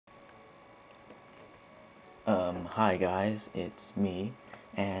Hi guys, it's me,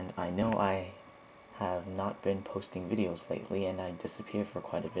 and I know I have not been posting videos lately, and I disappeared for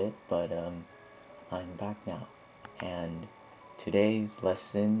quite a bit, but I'm back now, and today's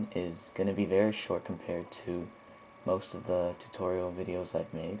lesson is going to be very short compared to most of the tutorial videos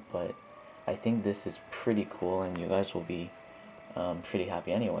I've made, but I think this is pretty cool, and you guys will be pretty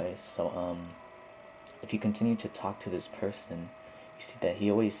happy anyway. So if you continue to talk to this person, you see that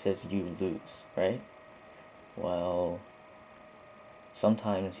he always says you lose, right? Well,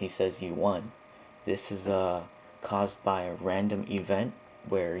 sometimes he says you won. This is caused by a random event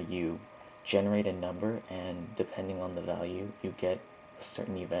where you generate a number, and depending on the value, you get a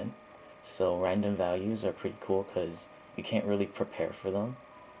certain event. So random values are pretty cool because you can't really prepare for them.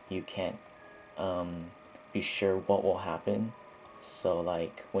 You can't be sure what will happen. So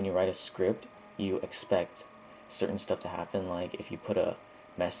like when you write a script, you expect certain stuff to happen. Like if you put a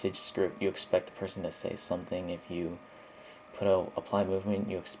message script, you expect the person to say something. If you put a apply movement,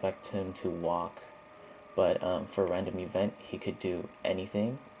 you expect him to walk. But for a random event, he could do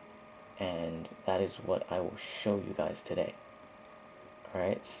anything, and that is what I will show you guys today.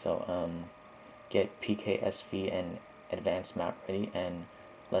 Alright, so get PKSV and advanced map ready, and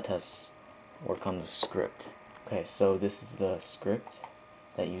let us work on the script. Okay, so this is the script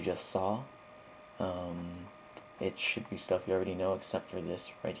that you just saw. It should be stuff you already know except for this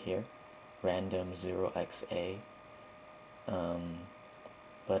right here, random 0xa.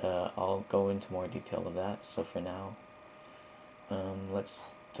 But I'll go into more detail of that. So for now, let's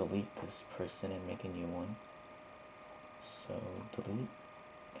delete this person and make a new one. So delete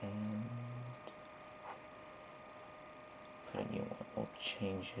and put a new one. We'll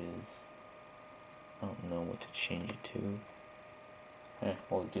change his, I don't know what to change it to.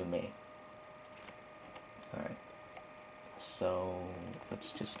 We'll do May. Alright. So let's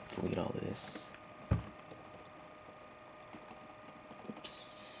just delete all this.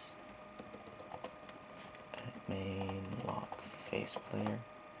 Main lock faceplayer.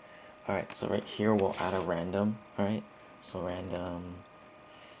 Alright, so right here we'll add a random. Alright, so random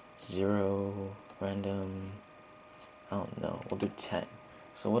 0, random, I don't know, we'll do 10.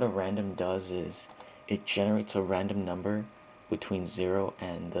 So what a random does is it generates a random number between 0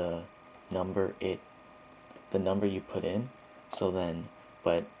 and the number you put in.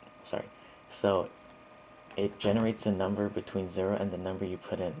 So it generates a number between 0 and the number you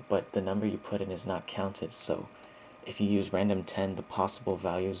put in, but the number you put in is not counted. So if you use random 10, the possible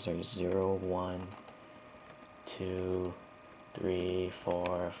values are 0, 1, 2, 3,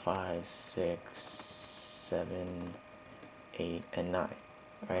 4, 5, 6, 7, 8, and 9,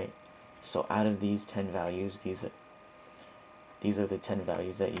 right? So out of these 10 values, these are the 10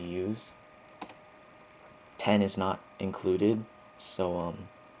 values that you use. 10 is not included, so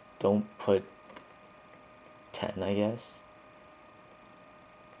don't put 10, I guess.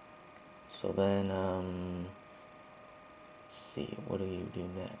 So then, let's see, what do you do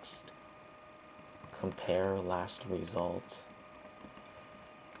next? Compare last result.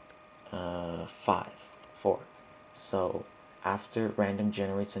 4. So after random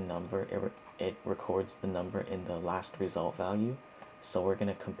generates a number, it records the number in the last result value. So we're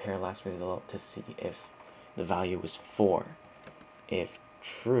going to compare last result to see if the value was 4. If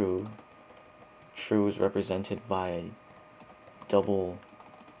true is represented by double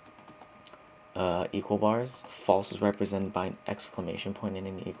equal bars. False is represented by an exclamation point and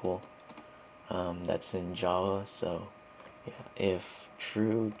an equal. That's in Java. So yeah, if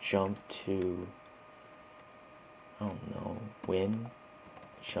true, jump to, I don't know, win,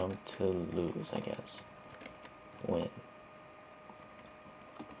 jump to lose, I guess. Win.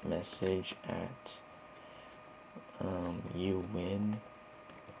 Message at you win.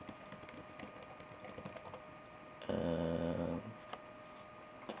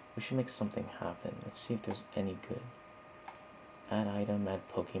 We should make something happen. Let's see if there's any good. Add item, add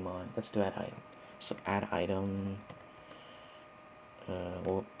Pokemon. Let's do add item. So add item.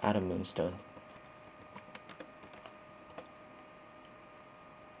 We'll add a Moonstone.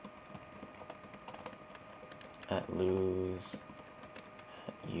 At lose.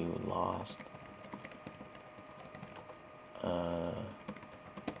 At you lost.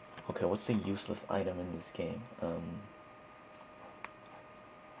 Okay, what's the useless item in this game?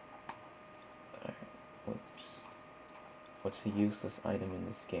 What's the useless item in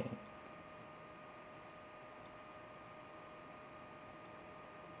this game?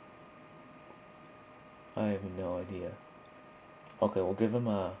 I have no idea. Okay, we'll give him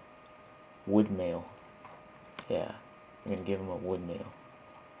a wood mail. Yeah, I'm gonna give him a wood mail.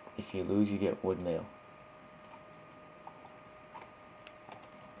 If you lose, you get wood mail.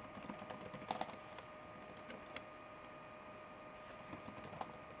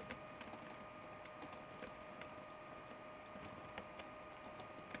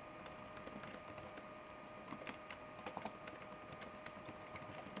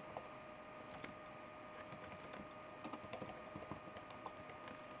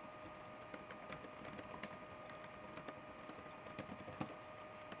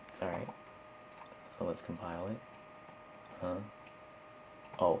 So let's compile it.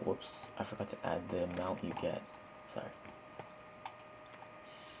 Oh, whoops, I forgot to add the amount you get. Sorry.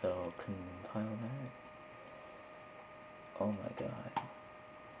 So compile that. Oh my god.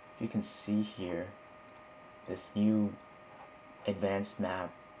 You can see here this new advanced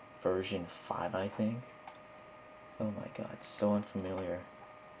map version 5, I think. Oh my god, so unfamiliar.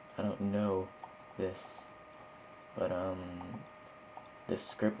 I don't know this, but the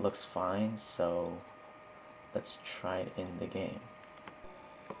script looks fine, so let's try it in the game.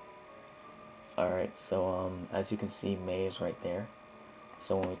 Alright, so as you can see, May is right there.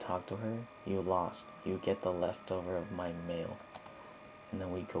 So when we talk to her, you lost. You get the leftover of my mail. And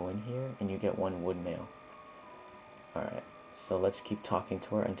then we go in here, and you get 1 wood mail. Alright, so let's keep talking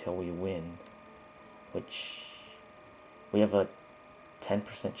to her until we win. Which, we have a 10%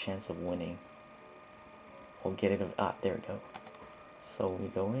 chance of winning. We'll get it, there we go. So we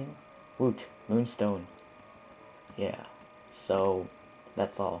go in, woot, Moonstone. Yeah, so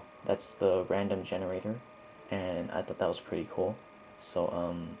that's all. That's the random generator, and I thought that was pretty cool.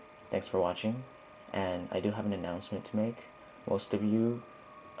 So, thanks for watching, and I do have an announcement to make. Most of you,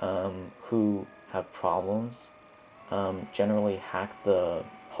 who have problems, generally hack the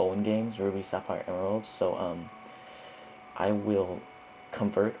Poland games, Ruby, Sapphire, Emerald, so, I will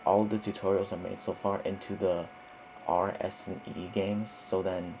convert all of the tutorials I've made so far into the R, S, and E games, so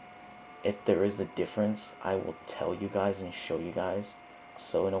then if there is a difference, I will tell you guys and show you guys.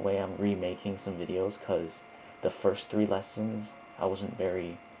 So in a way, I'm remaking some videos, because the first 3 lessons I wasn't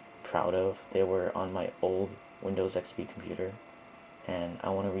very proud of. They were on my old Windows XP computer, and I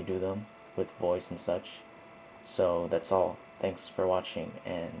want to redo them with voice and such. So that's all. Thanks for watching,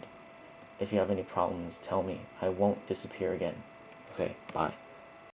 and if you have any problems, tell me. I won't disappear again. Okay, bye.